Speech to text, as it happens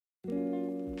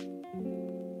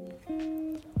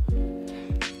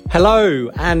Hello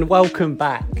and welcome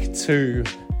back to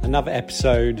another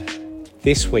episode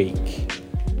this week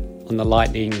on the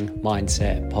Lightning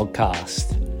Mindset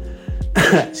podcast.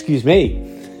 Excuse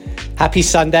me. Happy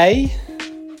Sunday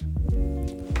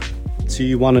to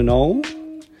you one and all.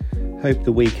 Hope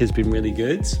the week has been really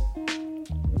good.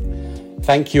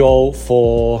 Thank you all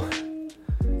for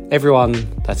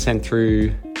everyone that sent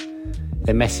through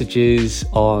their messages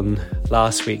on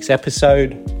last week's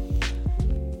episode.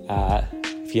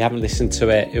 If you haven't listened to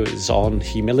it, it was on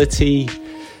humility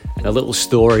and a little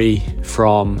story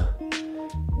from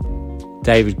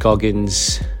David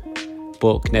Goggins'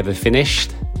 book, Never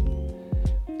Finished.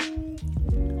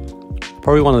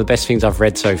 Probably one of the best things I've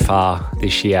read so far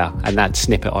this year, and that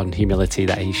snippet on humility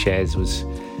that he shares was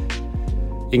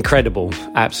incredible,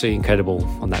 absolutely incredible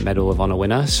on that Medal of Honor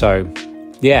winner. So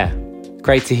yeah,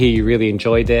 great to hear you really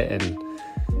enjoyed it, and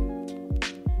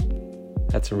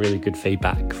had some really good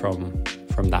feedback from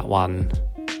that one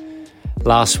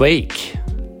last week.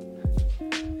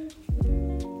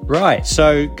 Right,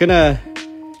 so gonna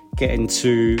get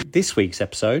into this week's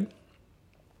episode.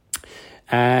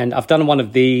 And I've done one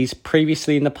of these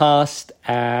previously in the past,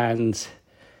 and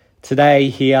today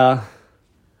here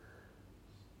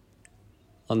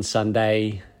on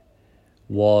Sunday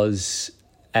was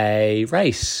a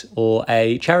race or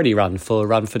a charity run for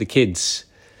Run for the Kids.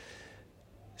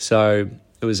 So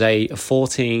it was a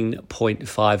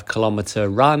 14.5 kilometre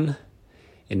run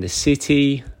in the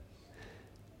city,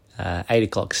 8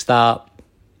 o'clock start.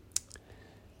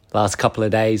 Last couple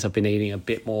of days I've been eating a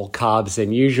bit more carbs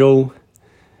than usual.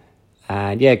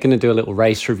 And yeah, going to do a little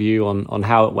race review on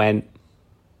how it went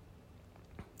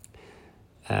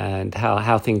and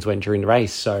how things went during the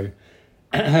race. So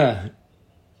got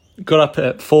up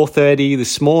at 4:30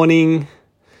 this morning,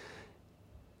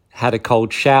 had a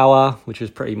cold shower, which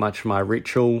was pretty much my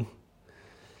ritual.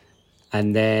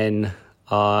 And then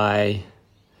I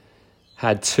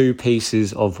had 2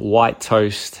 pieces of white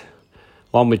toast,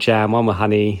 one with jam, one with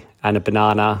honey, and a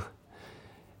banana,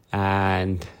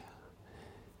 and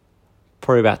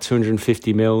probably about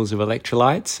 250 mils of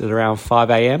electrolytes at around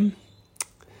 5 a.m.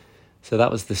 So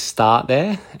that was the start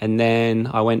there. And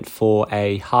then I went for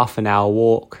a half an hour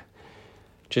walk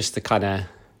just to kind of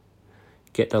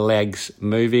get the legs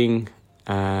moving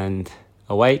and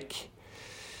awake.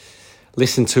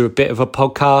 Listened to a bit of a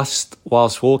podcast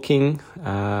whilst walking,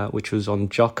 which was on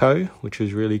Jocko, which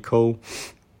was really cool.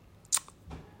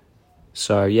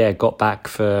 So yeah, got back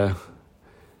for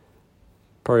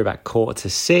probably about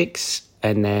 5:45,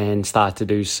 and then started to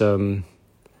do some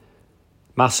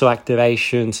muscle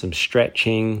activation, some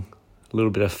stretching, a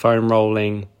little bit of foam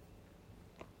rolling.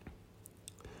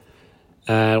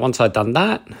 And once I'd done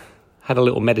that, had a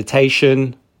little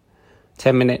meditation,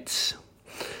 10 minutes,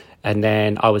 and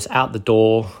then I was out the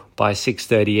door by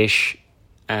 6:30ish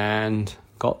and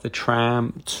got the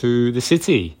tram to the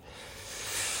city.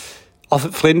 Off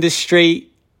at Flinders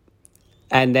Street,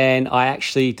 and then I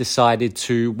actually decided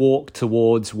to walk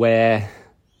towards where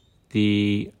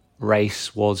the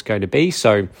race was going to be.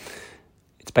 So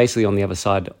it's basically on the other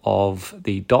side of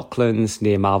the Docklands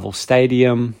near Marvel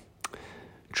Stadium.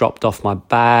 Dropped off my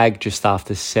bag just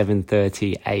after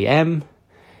 7:30 a.m.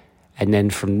 And then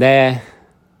from there,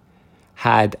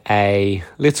 had a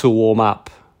little warm-up.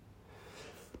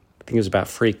 I think it was about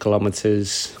 3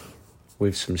 kilometers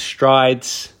with some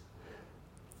strides.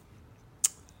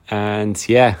 And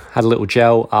yeah, had a little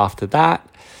gel after that.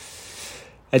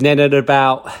 And then at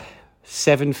about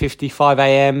 7:55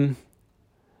 a.m,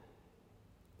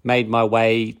 made my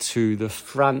way to the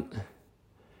front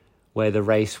where the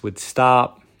race would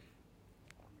start.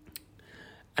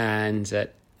 And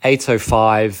at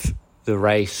 8:05, the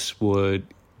race would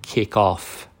kick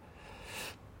off.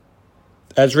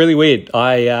 It was really weird.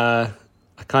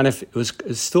 It was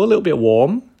still a little bit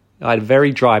warm. I had a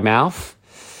very dry mouth.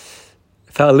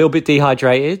 Felt a little bit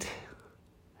dehydrated.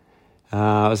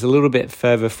 I was a little bit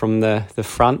further from the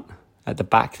front at the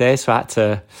back there. So I had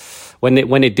to,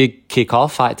 when it did kick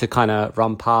off, I had to kind of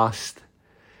run past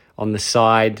on the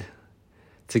side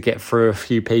to get through a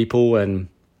few people, and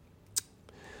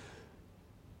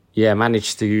yeah,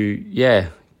 managed to,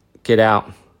 get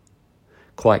out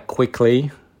quite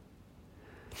quickly.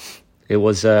 It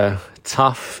was a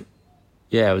tough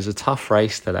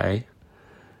race today.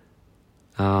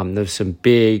 There was some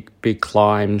big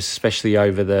climbs, especially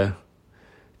over the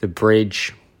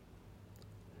bridge.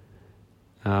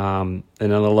 And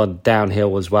then a lot of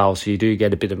downhill as well. So you do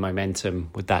get a bit of momentum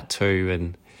with that too.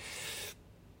 And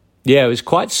yeah, it was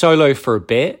quite solo for a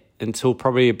bit until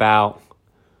probably about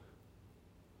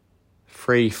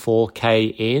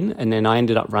 3-4K in. And then I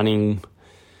ended up running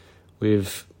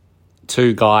with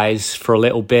two guys for a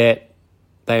little bit.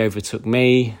 They overtook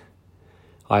me.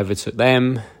 I overtook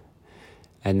them.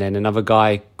 And then another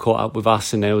guy caught up with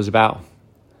us, and there was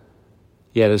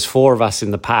there's four of us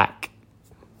in the pack.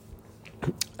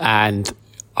 And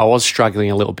I was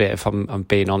struggling a little bit, if I'm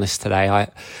being honest today. I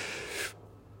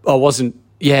wasn't,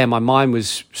 my mind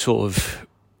was sort of,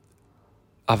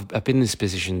 I've been in this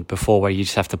position before where you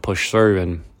just have to push through,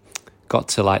 and got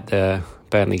to like the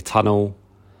Burnley Tunnel.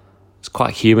 It's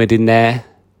quite humid in there.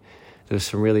 There was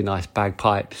some really nice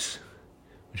bagpipes,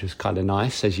 which was kind of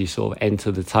nice as you sort of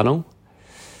enter the tunnel.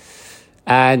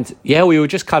 And we were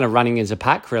just kind of running as a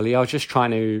pack, really. I was just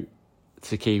trying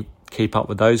to keep up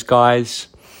with those guys.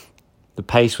 The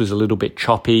pace was a little bit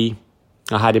choppy.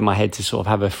 I had in my head to sort of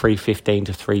have a 3:15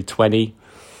 to 3:20.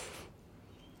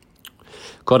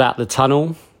 Got out the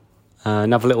tunnel,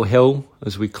 another little hill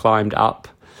as we climbed up,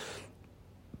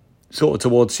 sort of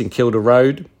towards St Kilda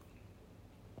Road.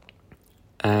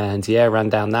 And ran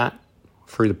down that,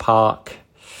 through the park.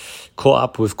 Caught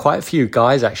up with quite a few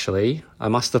guys, actually. I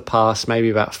must have passed maybe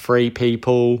about 3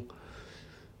 people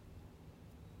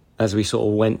as we sort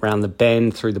of went round the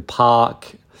bend through the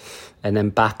park and then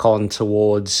back on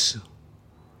towards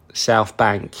South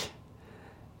Bank.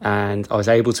 And I was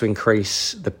able to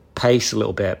increase the pace a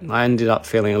little bit. I ended up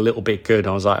feeling a little bit good.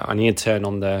 I was like, I need to turn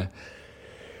on the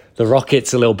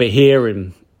rockets a little bit here.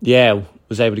 And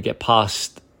was able to get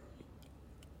past,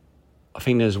 I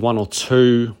think there's 1 or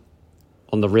 2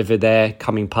 on the river there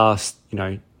coming past,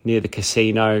 near the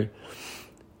casino.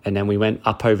 And then we went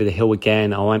up over the hill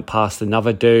again. I went past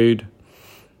another dude.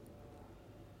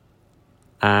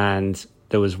 And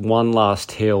there was one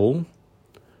last hill,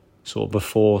 sort of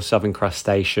before Southern Cross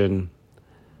Station,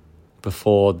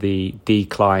 before the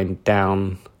decline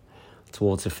down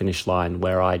towards the finish line,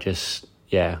 where I just,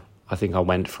 I think I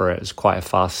went for it. It was quite a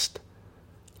fast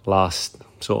last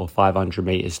sort of 500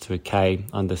 metres to a K,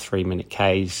 under 3-minute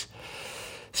Ks.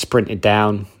 Sprinted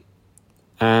down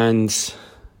and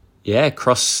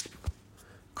crossed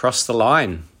the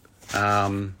line.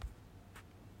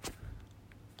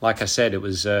 Like I said, it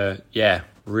was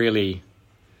really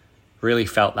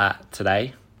felt that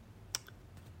today.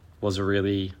 Was a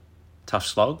really tough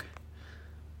slog.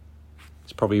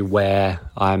 It's probably where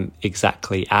I'm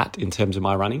exactly at in terms of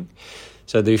my running.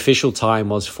 So the official time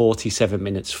was 47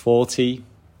 minutes 40.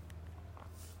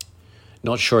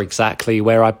 Not sure exactly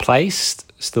where I placed.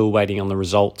 Still waiting on the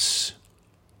results.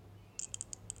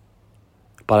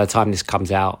 By the time this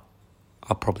comes out,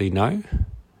 I'll probably know.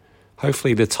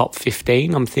 Hopefully the top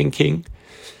 15, I'm thinking.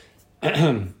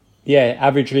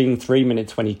 Averaging 3 minute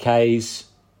 20 Ks.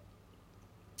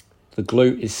 The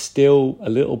glute is still a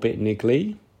little bit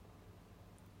niggly.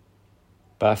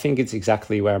 But I think it's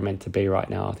exactly where I'm meant to be right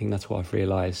now. I think that's what I've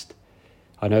realised.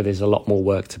 I know there's a lot more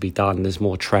work to be done. There's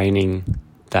more training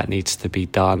that needs to be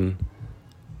done.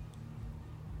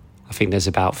 I think there's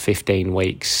about 15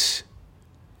 weeks,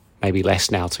 maybe less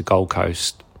now, to Gold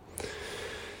Coast.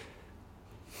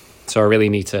 So I really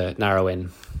need to narrow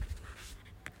in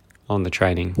on the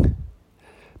training.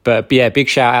 But big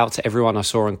shout out to everyone I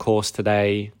saw on course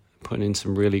today, putting in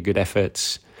some really good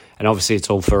efforts. And obviously it's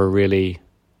all for a really,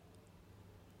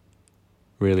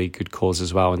 really good cause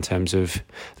as well, in terms of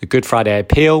the Good Friday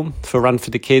appeal for Run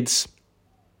for the Kids.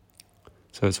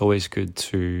 So it's always good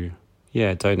to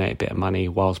donate a bit of money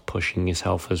whilst pushing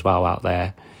yourself as well out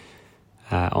there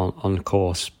on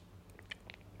course.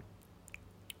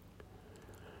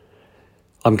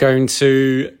 I'm going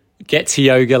to get to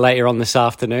yoga later on this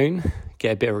afternoon,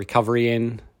 get a bit of recovery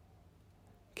in,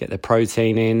 get the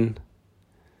protein in,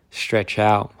 stretch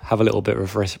out, have a little bit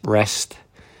of rest,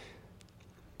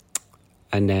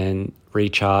 and then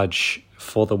recharge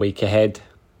for the week ahead.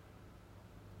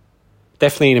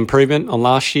 Definitely an improvement on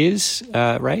last year's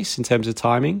race in terms of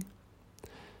timing.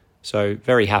 So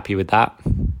very happy with that.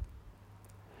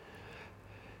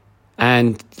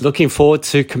 And looking forward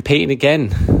to competing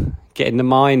again, getting the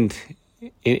mind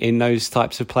in those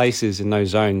types of places, in those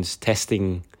zones,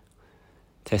 testing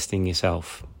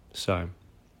yourself. So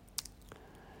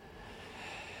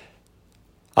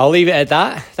I'll leave it at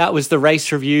that. That was the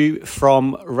race review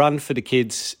from Run for the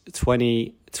Kids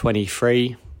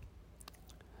 2023.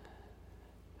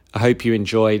 I hope you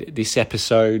enjoyed this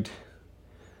episode.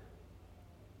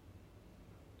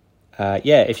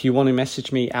 If you want to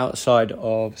message me outside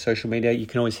of social media, you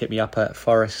can always hit me up at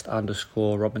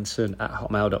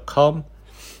forrest_robinson@hotmail.com.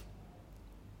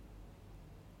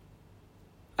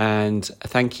 And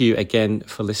thank you again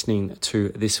for listening to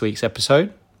this week's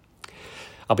episode.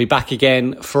 I'll be back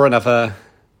again for another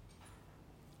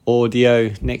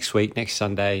audio next week, next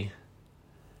Sunday.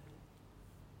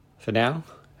 For now,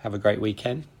 have a great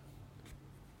weekend.